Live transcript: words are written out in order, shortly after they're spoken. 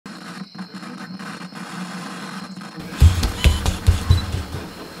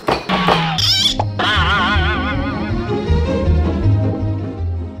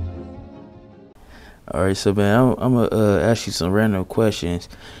All right, so man, I'm gonna ask you some random questions.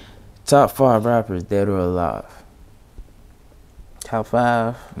 Top 5 rappers dead or alive? Top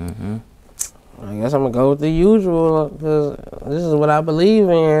 5. Mm-hmm. I guess I'm gonna go with the usual because this is what I believe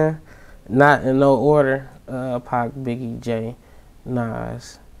in. Not in no order. Pac, Biggie, Jay,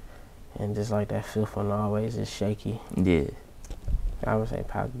 Nas, and just like that fifth one always is shaky. Yeah. I would say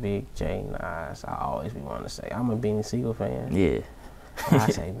Pac, Big, Jay, Nas. I always be wanting to say I'm a Beanie Siegel fan. Yeah. I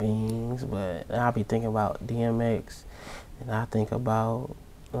say Beans, but I'll be thinking about DMX, and I think about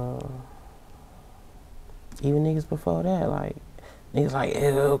even niggas before that, like niggas like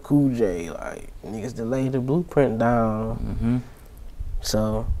LL Cool J, like niggas that laid the blueprint down. Mm-hmm.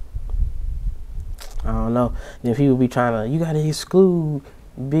 So I don't know. Then people be trying to, you gotta exclude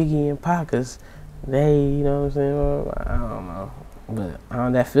Biggie and Pac, 'cause they, you know what I'm saying? I don't know.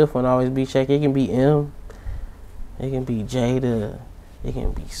 But that fifth one always be shaky. It can be M, it can be Jada, it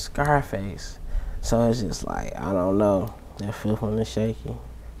can be Scarface. So it's just like, I don't know. That fifth one is shaky.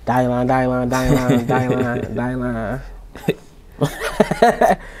 Die line. I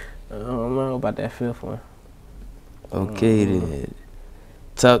don't know about that fifth one. Okay then.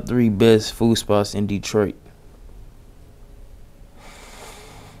 Top 3 best food spots in Detroit.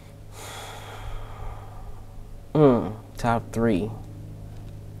 Top 3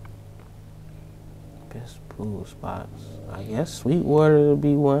 best food spots. I guess Sweetwater would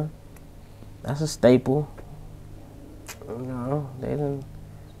be one. That's a staple. You know, they didn't.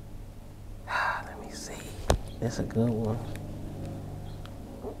 Let me see. That's a good one.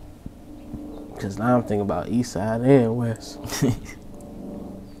 Cause now I'm thinking about East Side and West.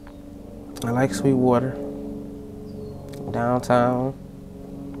 I like Sweetwater. Downtown.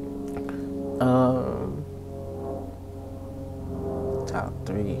 Top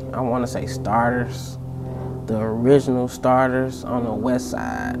 3. I want to say Starters. The original Starters on the West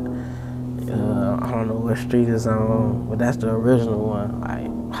Side. I don't know what street it's on, but that's the original one. Like,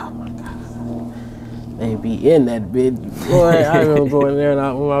 oh my God. They be in that bitch. Boy, I remember going there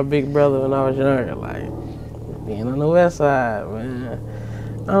with my big brother when I was younger. Like, being on the West Side, man.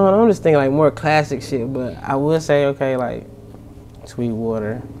 I don't know, I'm just thinking like more classic shit, but I would say, okay, like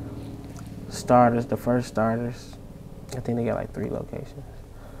Sweetwater, Starters, the first Starters. I think they got like 3 locations.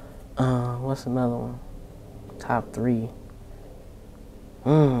 What's another one? Top 3. I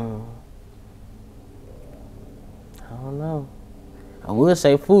don't know. I would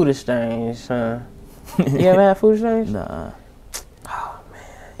say Food Exchange, huh? You ever had Food Exchange? Nah. Oh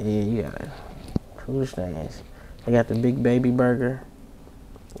man, yeah, you got it. Food Exchange. They got the Big Baby Burger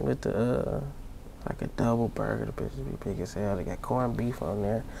with the like a double burger. The bitch be big as hell. They got corned beef on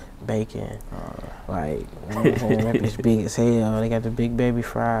there, bacon. Like, you know what I'm saying? That bitch big as hell. They got the Big Baby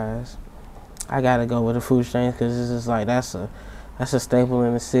fries. I gotta go with the Food Exchange because it's just like that's a staple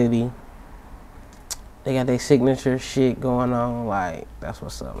in the city. They got their signature shit going on. Like, that's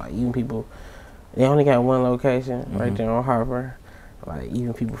what's up. Like, even people, they only got one location right there on Harper. Like,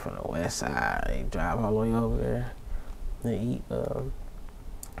 even people from the West Side, they drive all the way over there. They eat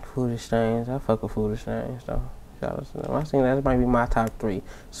Food Exchange. I fuck with Food Exchange though. Shout out to them. I think that might be my top 3: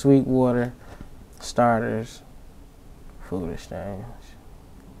 Sweetwater, Starters, Food Exchange.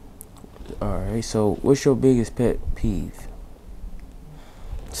 All right. So, what's your biggest pet peeve?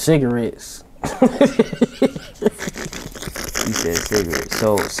 Cigarettes. You said cigarettes.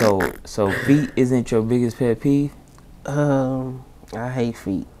 So feet isn't your biggest pet peeve? I hate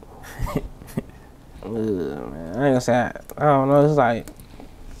feet. Man, I ain't gonna say I don't know. It's like,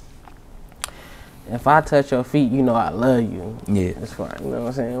 if I touch your feet, you know I love you. Yeah. It's fine. You know what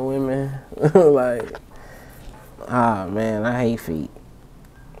I'm saying? Women, like, man, I hate feet.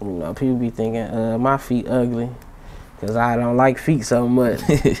 You know, people be thinking my feet ugly because I don't like feet so much.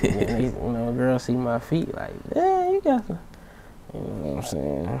 And you know, girls see my feet like, yeah, you got some. You know what I'm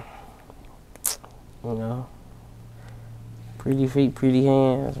saying? You know, pretty feet, pretty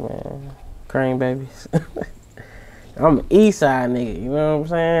hands, man. Crane babies. I'm an East Side nigga. You know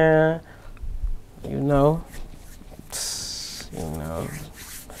what I'm saying? You know,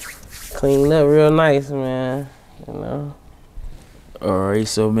 clean up real nice, man. You know. Alright,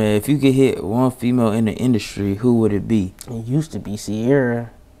 so man, if you could hit one female in the industry, who would it be? It used to be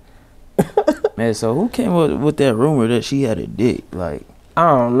Ciara. Man, so who came up with that rumor that she had a dick? Like, I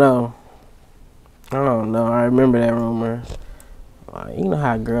don't know. I remember that rumor. Like, you know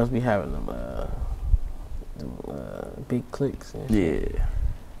how girls be having them big clicks and shit. yeah.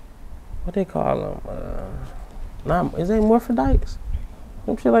 What they call them? Is they morphodites?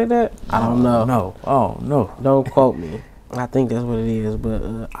 Some shit like that? I don't know. No. Oh, no. Don't quote me. I think that's what it is, but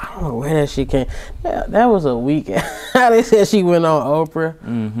I don't know where that shit came. That was a week. How they said she went on Oprah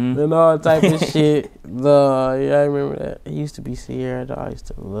and all type of shit. Yeah, I remember that. It used to be Ciara, though. I used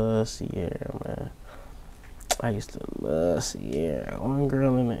to love Ciara, man. I used to love Ciara. One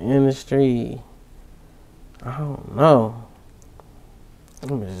girl in the industry. I don't know.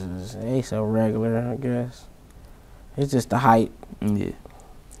 They so regular, I guess. It's just the hype. Yeah.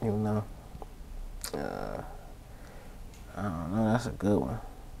 You know. I don't know. That's a good one.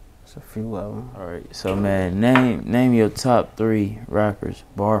 There's a few of them. All right. So, man, name your top 3 rappers,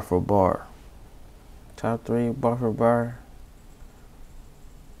 bar for bar. Top 3, bar for bar.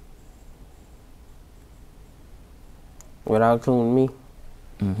 Without including me.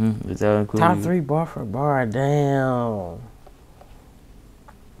 Without including Top 3, bar for bar. Damn.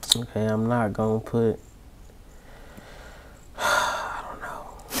 Okay, I'm not gonna put. I don't know.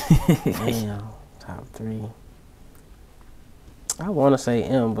 Damn. Top 3. I want to say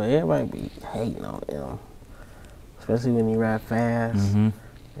M, but everybody be hating on M. Especially when he rap fast. You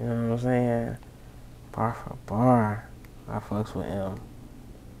know what I'm saying? Bar for bar, I fucks with M.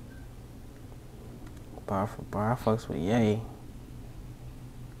 Bar for bar, I fucks with Ye.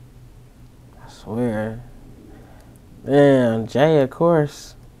 I swear. Damn, Jay, of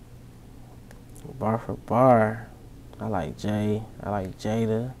course. Bar for bar. I like Jay. I like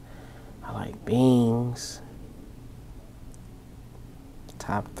Jada. I like Beans.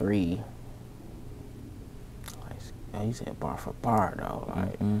 Top 3. Like, oh, you said bar for bar though.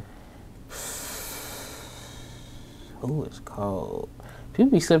 Like, who is cold?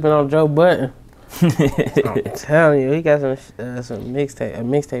 People be slipping on Joe Budden. I'm telling you, he got some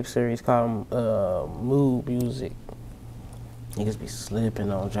mixtape series called Mood Music. Niggas be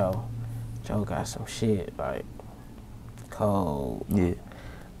slipping on Joe. Joe got some shit like cold. Yeah.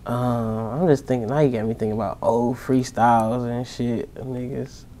 I'm just thinking, now you got me thinking about old freestyles and shit,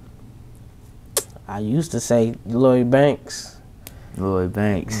 niggas. I used to say Lloyd Banks. Lloyd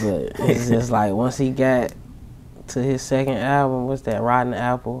Banks. But it's just like, once he got to his second album, what's that, Rotten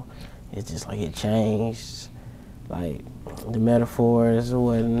Apple, it's just like it changed. Like, the metaphors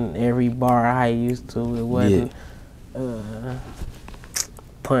wasn't every bar I used to. It wasn't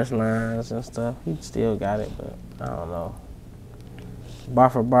punchlines and stuff. He still got it, but I don't know. Bar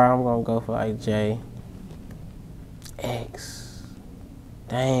for bar, I'm gonna go for like J. X.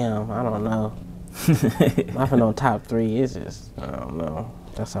 Damn, I don't know. Nothing on top 3. It's just, I don't know.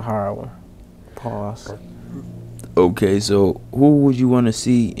 That's a hard one. Pause. Okay, so who would you want to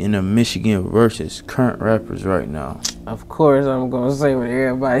see in a Michigan versus current rappers right now? Of course, I'm gonna say what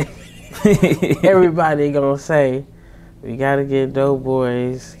everybody gonna say. We gotta get Dope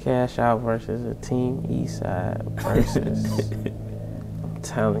Boys Cash Out versus a Team Eastside versus. I'm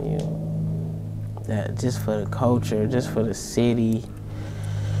telling you, that just for the culture, just for the city.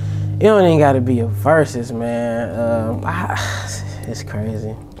 It don't even gotta be a versus, man. It's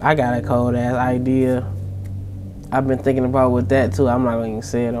crazy. I got a cold ass idea. I've been thinking about with that too. I'm not gonna even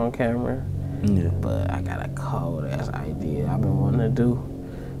say it on camera. Yeah. But I got a cold ass idea I've been wanting to do.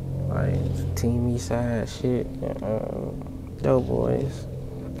 Like Team Eastside shit. Dope Boys.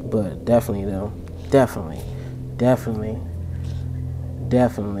 But definitely though. Definitely. That's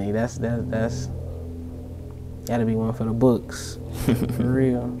gotta be one for the books. For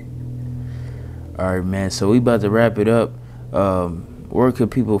real. All right, man. So we about to wrap it up. Where could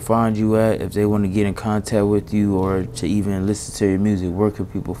people find you at if they want to get in contact with you or to even listen to your music? Where could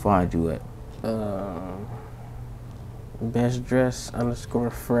people find you at? Bestdress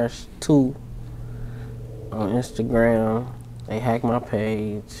 _fresh2 on Instagram. They hacked my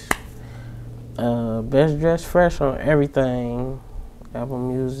page. Bestdress Fresh on everything. Apple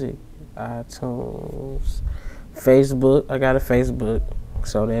Music, iTunes, Facebook. I got a Facebook,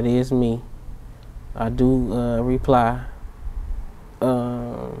 so that is me. I do reply.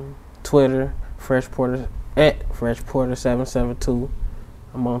 Twitter, Fresh Porter @FreshPorter772.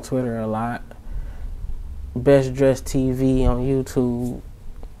 I'm on Twitter a lot. Bestdress TV on YouTube.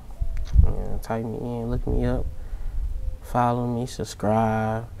 Type me in, look me up, follow me,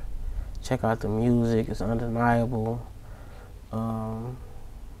 subscribe, check out the music. It's undeniable.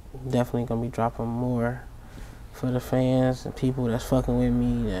 Definitely gonna be dropping more for the fans and people that's fucking with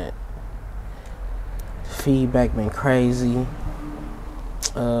me. That feedback been crazy.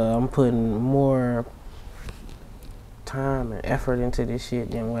 I'm putting more time and effort into this shit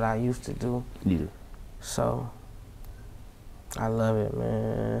than what I used to do. Yeah. So I love it,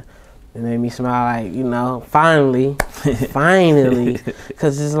 man. It made me smile, like, you know, finally,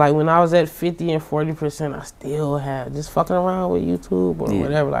 because it's like when I was at 50 and 40%, I still have just fucking around with YouTube or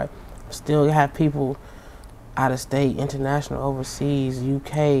whatever. Like, still have people out of state, international, overseas,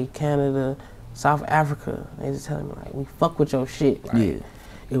 UK, Canada, South Africa. They just telling me like, we fuck with your shit. Like, Yeah.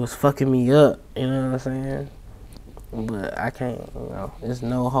 it was fucking me up. You know what I'm saying? But I can't. You know, there's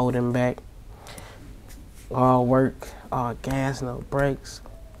no holding back. All work, all gas, no brakes.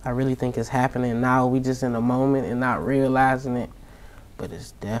 I really think it's happening now. We just in a moment and not realizing it, but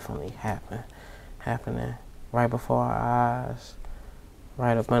it's definitely happening right before our eyes,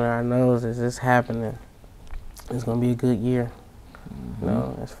 right up under our noses. It's happening. It's gonna be a good year. You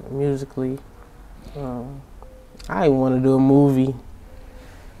know, as for musically, I even want to do a movie,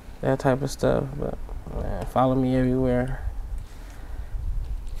 that type of stuff. But man, follow me everywhere.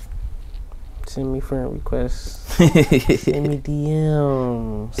 Send me friend requests. Send me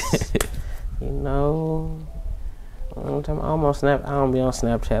DMs. You know, I'm on Snap. I don't be on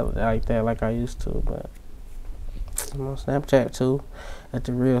Snapchat like that like I used to, but I'm on Snapchat too. At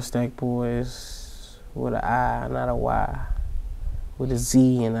the Real Stack Boys with an I, not a Y, with a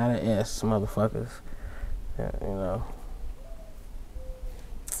Z and not an S, motherfuckers. Yeah, you know,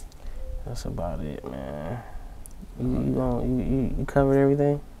 that's about it, man. You covered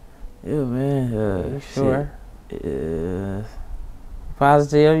everything? Yeah, man. You sure? Yeah.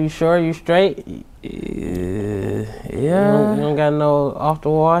 Positive? You sure? You straight? Yeah. You don't got no off the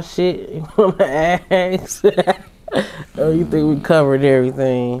wall shit you wanna ask? Or you think we covered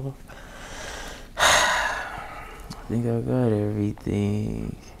everything? I think I got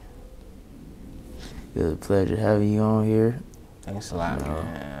everything. It was a pleasure having you on here. Thanks a lot,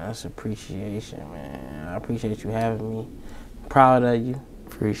 man. That's appreciation, man. I appreciate you having me. Proud of you.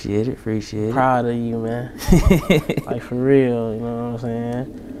 Appreciate it. Proud of you, man. Like for real, you know what I'm saying?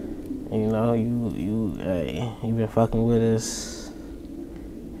 You know, you been fucking with us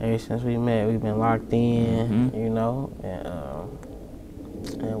ever since we met. We've been locked in, you know, and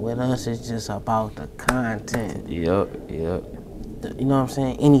with us it's just about the content. Yep. You know what I'm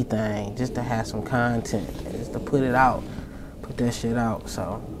saying? Anything, just to have some content, just to put it out, put that shit out.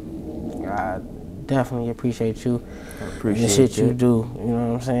 So I definitely appreciate you. Appreciate the shit you do, you know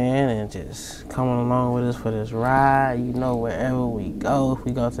what I'm saying? And just coming along with us for this ride. You know, wherever we go, if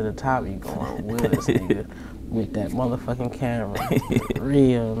we go to the top, you going with us, nigga. With that motherfucking camera. For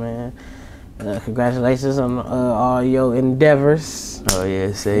real, man. Congratulations on all your endeavors. Oh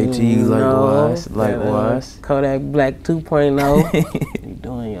yeah, same to you. Likewise. Kodak Black 2.0. You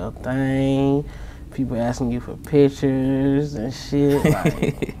doing your thing. People asking you for pictures and shit.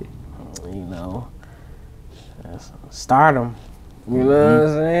 Like, you know. Stardom. You know what I'm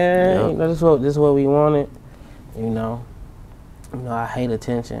saying? Yep. You know, this is what we wanted. You know, I hate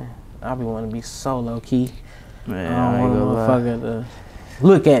attention. I be wanting to be so low key. Man, I don't want a motherfucker to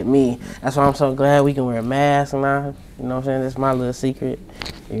look at me. That's why I'm so glad we can wear masks now. You know what I'm saying? That's my little secret.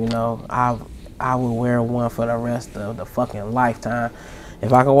 You know, I would wear one for the rest of the fucking lifetime.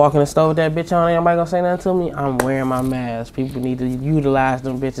 If I can walk in the store with that bitch on, ain't nobody gonna say nothing to me. I'm wearing my mask. People need to utilize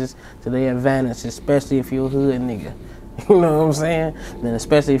them bitches to their advantage, especially if you're a hood nigga. You know what I'm saying? Then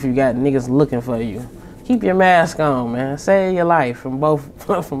especially if you got niggas looking for you. Keep your mask on, man. Save your life from both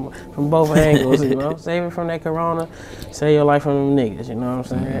from both angles, you know? Save it from that corona. Save your life from them niggas, you know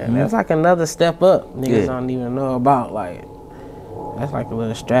what I'm saying? That's like another step up niggas don't even know about. Like, that's like a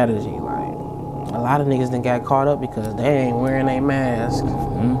little strategy, like. A lot of niggas done got caught up because they ain't wearing their masks. A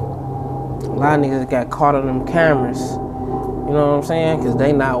lot of niggas got caught on them cameras. You know what I'm saying? Because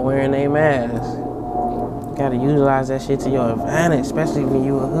they not wearing their masks. You gotta utilize that shit to your advantage, especially when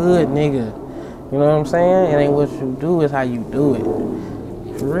you a hood nigga. You know what I'm saying? It ain't what you do, it's how you do it.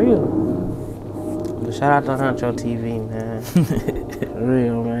 For real. But shout out to Huncho TV, man. For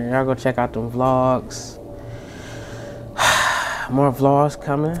real, man. Y'all go check out them vlogs. More vlogs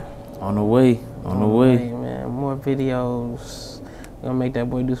coming. On the way. Man. More videos. We're gonna make that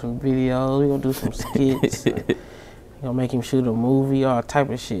boy do some videos. We're gonna do some skits. We're gonna make him shoot a movie, all type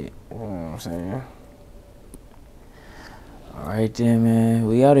of shit. You know what I'm saying? All right then, man.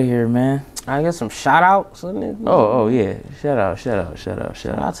 We out of here, man. I got some shout outs. Oh yeah. Shout out. Shout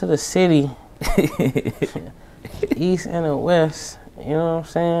out to the city. East and the West. You know what I'm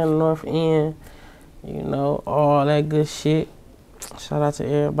saying? North End. You know, all that good shit. Shout out to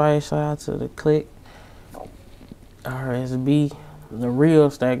everybody. Shout out to the clique. RSB. The real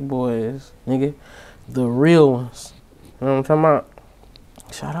Stack Boys, nigga. The real ones. You know what I'm talking about?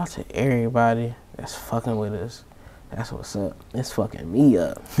 Shout out to everybody that's fucking with us. That's what's up. It's fucking me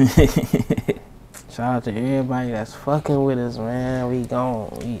up. Shout out to everybody that's fucking with us, man. We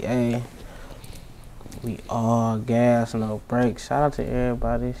all gas, no brakes. Shout out to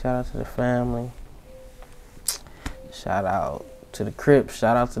everybody. Shout out to the family. Shout out to the Crips.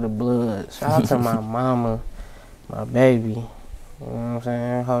 Shout out to the Bloods. Shout out to my mama. my baby. You know what I'm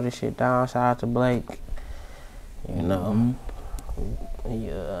saying? Hold this shit down. Shout out to Blake. You know,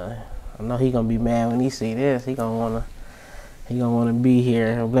 I know he gonna be mad when he see this. He gonna wanna be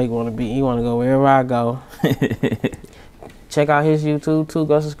here. Blake he wanna go wherever I go. Check out his YouTube too.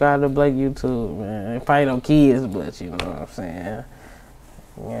 Go subscribe to Blake YouTube, man. Probably no kids, but you know what I'm saying.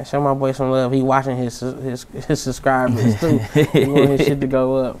 Yeah, show my boy some love. He watching his subscribers too. He want his shit to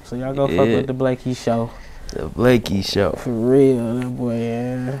go up. So y'all go fuck with the Blakey Show. The Blakey Show. For real, that boy,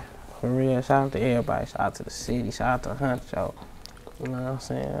 yeah. For real. Shout out to everybody. Shout out to the city. Shout out to Huncho. You know what I'm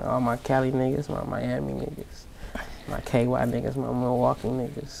saying? All my Cali niggas, my Miami niggas, my KY niggas, my Milwaukee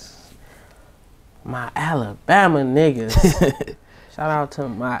niggas, my Alabama niggas. Shout out to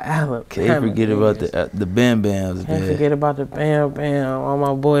my Alabama. Can't forget niggas. about the Bam Bams, man. Can't forget about the Bam Bam. All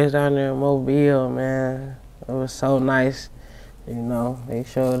my boys down there in Mobile, man. It was so nice. You know, they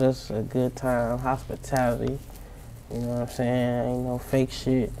showed us a good time, hospitality. You know what I'm saying? Ain't no fake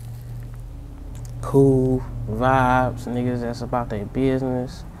shit. Cool vibes, niggas that's about their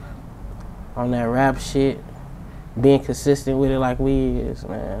business. On that rap shit. Being consistent with it like we is,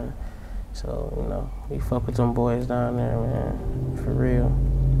 man. So, you know, we fuck with them boys down there, man. For real.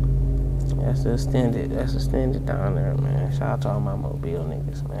 That's extended down there, man. Shout out to all my Mobile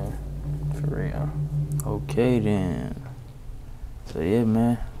niggas, man. For real. Okay, then. So, yeah,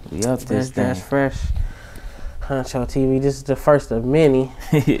 man. We out this thing. Bestdress Fresh. Huncho TV. This is the first of many.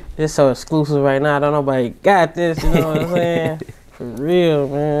 This so exclusive right now. I don't know nobody got this, you know what I'm saying? For real,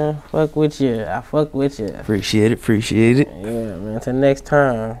 man. Fuck with you. I fuck with you. Appreciate it. Yeah, man. Till next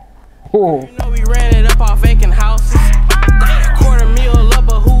time. You know we ran it up off vacant houses. $250,000 up,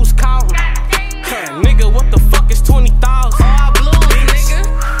 but who's counting? Nigga, what the fuck is 20,000? Oh, I blew it, nigga.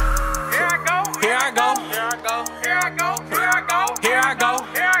 Here I go. Here I go. Here I go. Here I go. Here I go. Here I go.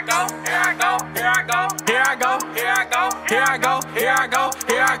 Here I go. Here I go. Here I go. Here I go. Here I go. Here I go. Here I go.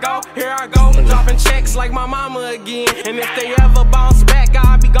 Here I go. Here I go. Dropping checks like my mama again. And if they ever bounce